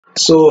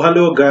So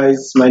hello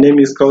guys, my name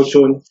is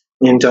Kauchon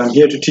and I'm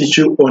here to teach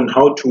you on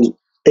how to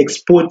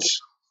export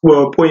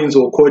points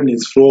or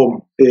coordinates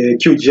from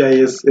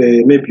QGIS.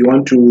 Maybe you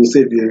want to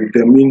save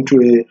them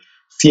into a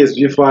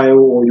CSV file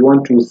or you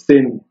want to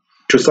send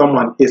to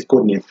someone as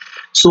coordinates.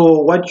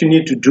 So what you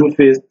need to do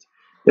first,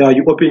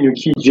 you open your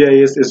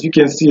QGIS. As you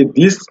can see,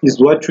 this is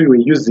what we were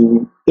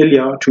using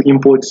earlier to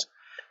import.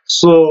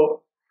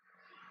 So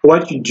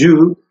what you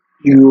do,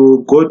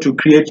 you go to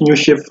create new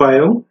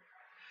shapefile.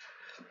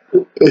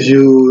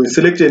 You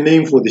select a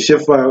name for the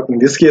shapefile. In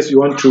this case, you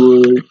want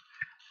to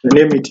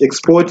name it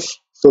export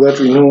so that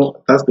we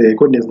know that's the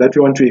coordinates that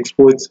we want to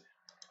export.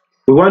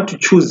 We want to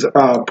choose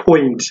a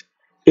point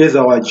as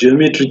our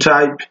geometry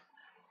type.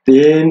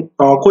 Then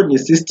our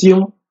coordinate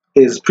system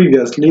as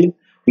previously.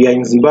 We are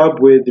in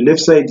Zimbabwe. The left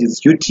side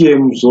is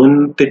UTM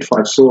zone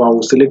 35. So I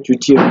will select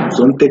UTM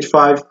zone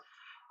 35.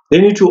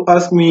 They need to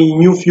ask me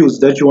new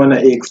fields that you want to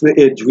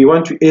add. We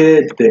want to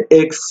add the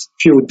X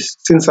field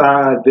since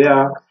there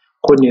are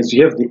coordinates. We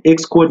have the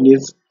X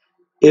coordinates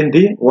and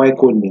the Y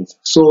coordinates.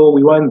 So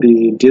we want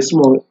the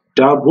decimal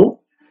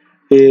double.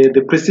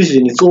 The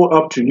precision is all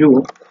up to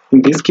you.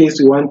 In this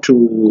case, we want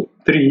to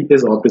 3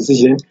 as our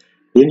precision.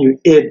 Then you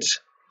add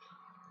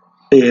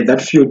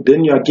that field.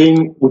 Then you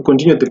again we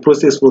continue the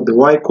process for the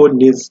Y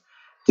coordinates,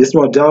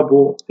 decimal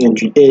double, and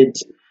you add.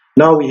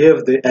 Now we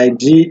have the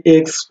ID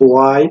X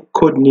Y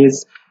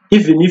coordinates.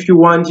 Even if you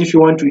want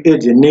to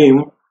add a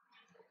name,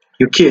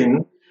 you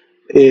can.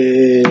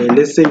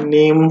 Let's say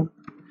name.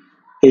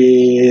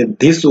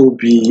 This will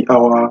be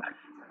our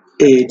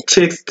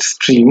text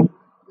string.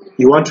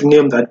 You want to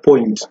name that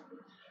point.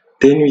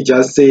 Then we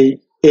just say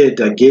add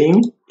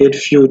again, add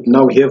field.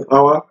 Now we have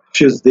our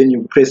fields. Then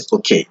you press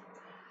OK.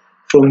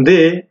 From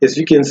there, as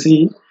you can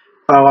see,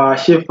 our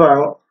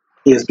shapefile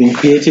has been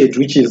created,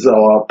 which is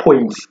our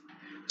point.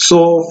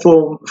 So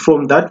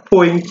from that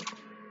point,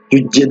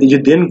 you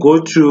then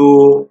go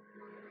to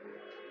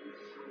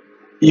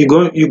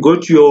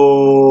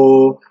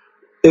your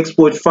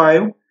export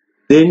file.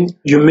 Then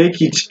you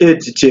make it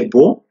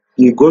editable.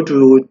 You go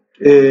to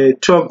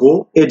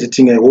toggle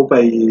editing. I hope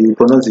I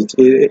pronounce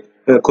it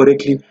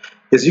correctly.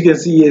 As you can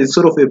see, a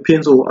sort of a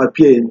pencil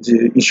appear and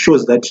it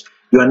shows that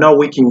you are now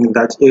working in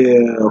that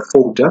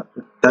folder,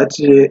 that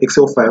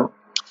Excel file.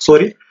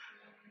 Sorry,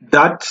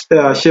 that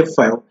shape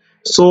file.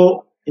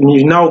 So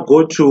you now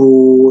go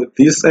to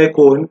this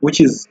icon,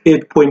 which is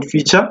add point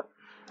feature.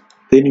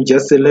 Then you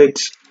just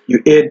select,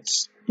 you add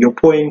your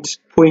point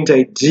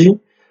ID.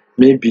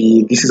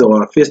 Maybe this is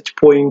our first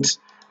point.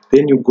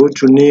 Then you go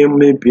to name.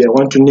 Maybe I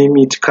want to name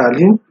it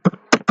Kalin.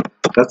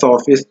 That's our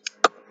first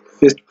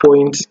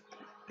point.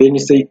 Then you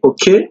say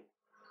OK.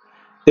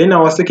 Then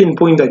our second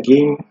point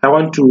again, I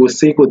want to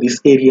circle this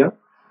area.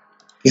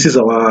 This is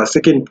our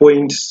second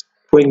point,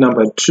 point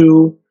number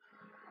 2.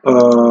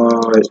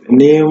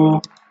 Name,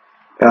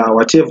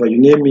 whatever you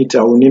name it,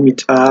 I will name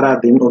it Ara.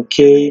 Then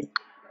OK.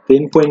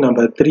 Then point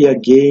number 3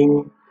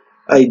 again,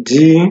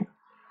 ID.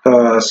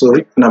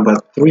 Number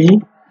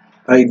 3,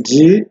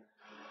 ID.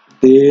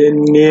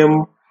 Then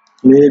name,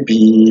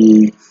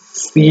 maybe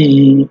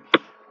C,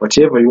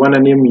 whatever you want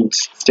to name it,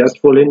 just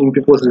for learning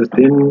purposes.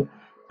 Then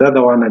the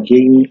other one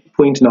again,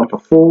 point number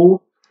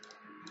 4,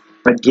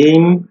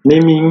 again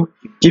naming,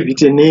 give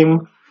it a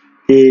name,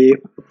 a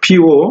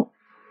PO.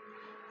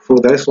 For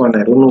this one,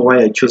 I don't know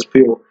why I chose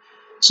PO.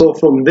 So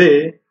from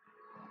there,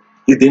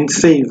 you then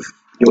save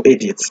your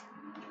edits.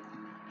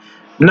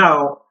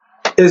 Now,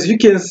 as you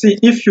can see,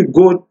 if you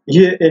go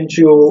here and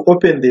you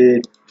open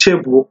the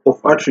table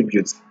of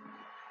attributes,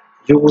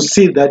 you will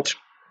see that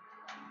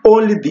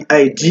only the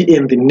ID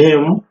and the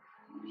name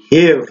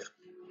have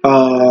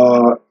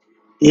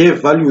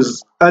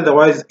values.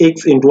 Otherwise,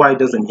 X and Y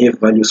doesn't have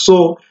value.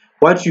 So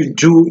what you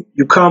do,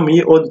 you come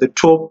here on the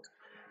top,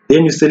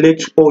 then you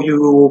select, or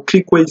you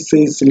click where it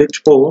says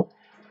select all,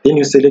 then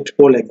you select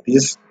all like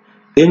this.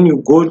 Then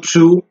you go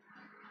to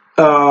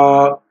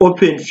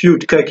open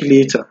field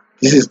calculator.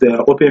 This is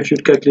the open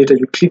field calculator.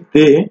 You click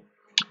there,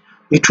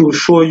 it will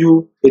show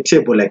you a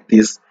table like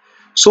this.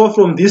 So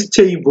from this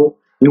table,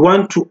 we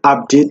want to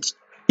update.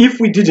 If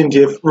we didn't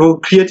have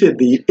created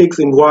the X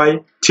and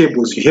Y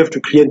tables, you have to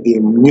create the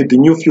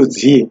new fields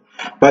here.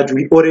 But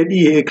we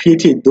already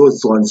created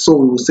those ones. So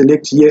we will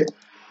select here,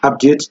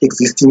 update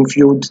existing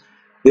field.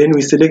 Then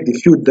we select the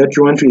field that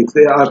you want to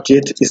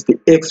update is the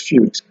X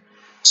field.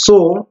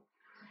 So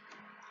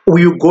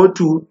we will go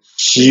to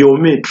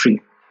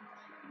geometry.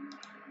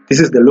 This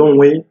is the long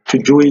way to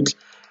do it.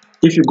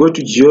 If you go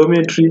to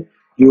geometry,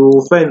 you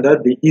will find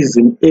that there is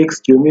an X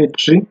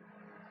geometry.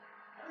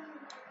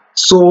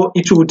 So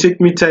it will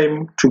take me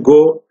time to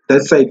go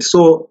that side.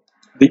 So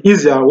the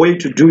easier way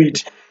to do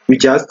it, we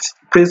just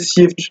press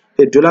shift,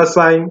 a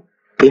 $sign,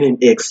 then an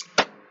X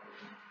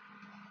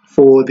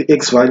for the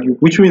X value,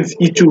 which means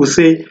it will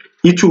say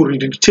it will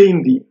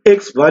retain the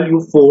X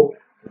value for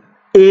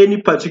any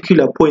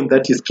particular point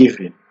that is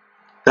given.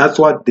 That's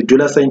what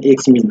the $sign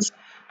X means.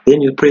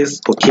 Then you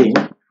press OK.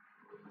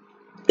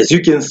 As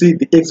you can see,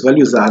 the X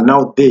values are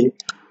now there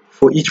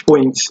for each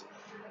point.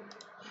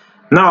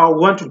 Now we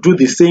want to do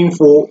the same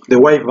for the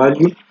y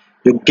value.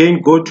 You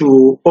again go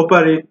to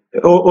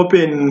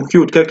open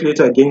field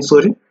calculator again,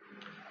 sorry.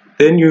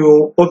 Then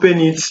you open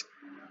it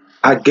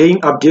again,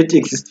 update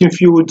existing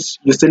fields.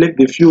 You select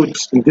the field,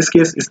 in this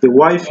case is the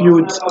y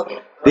field.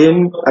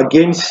 Then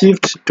again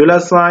shift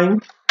 $sign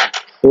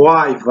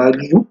y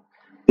value.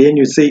 Then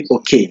you say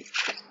okay.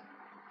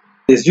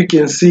 As you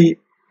can see,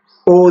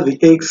 all the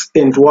x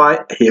and y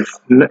have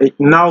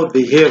now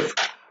they have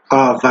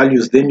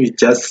values. Then you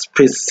just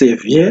press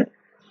save here.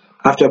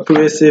 After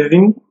press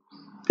saving,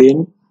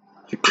 then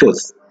you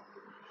close.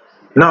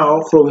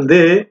 Now from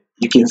there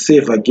you can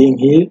save again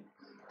here.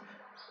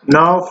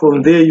 Now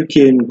from there you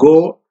can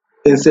go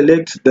and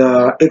select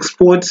the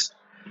export.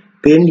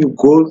 Then you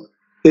go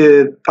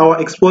our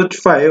export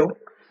file.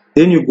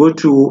 Then you go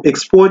to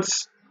export.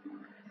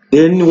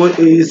 Then what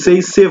it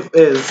says save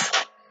as.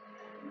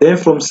 Then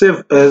from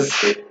save as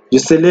you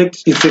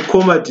select it's a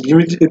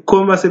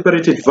comma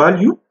separated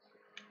value.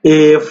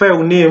 A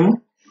file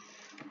name,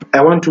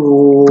 I want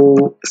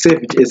to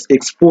save it as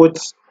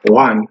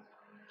export1.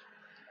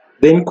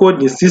 Then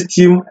coordinate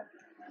system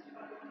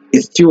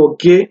is still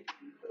okay.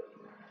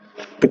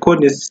 The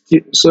coordinate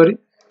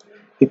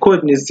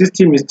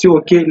system is still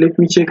okay. Let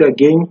me check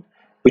again.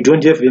 We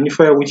don't have any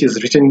file which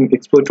is written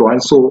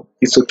export1, so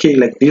it's okay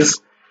like this.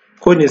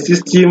 Coordinate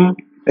system,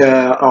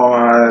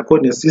 our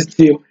coordinate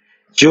system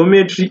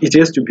geometry, it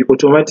has to be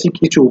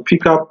automatic. It will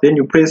pick up. Then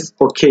you press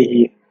OK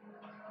here.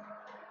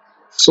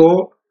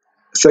 So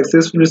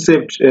successfully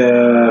saved.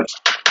 You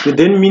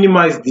then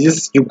minimize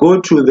this. You go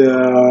to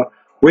the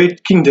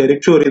working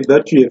directory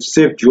that you have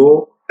saved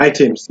your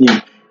items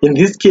in. In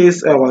this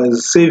case, I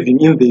was saving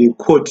in the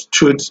code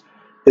truth.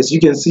 As you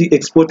can see,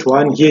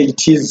 export1 here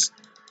it is.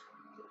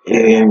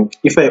 And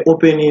if I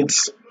open it,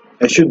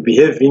 I should be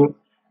having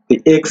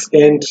the x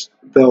and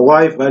the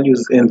y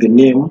values and the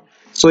name.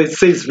 So it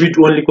says read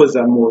only because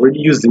I'm already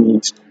using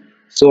it.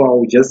 So I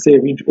will just say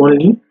read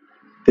only.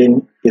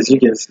 Then as you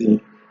can see,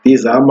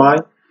 these are my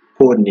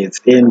coordinates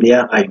and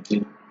their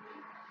ID.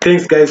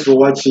 Thanks guys for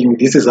watching.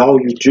 This is how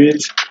you do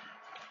it.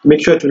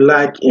 Make sure to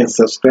like and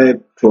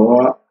subscribe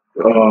to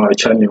our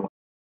channel.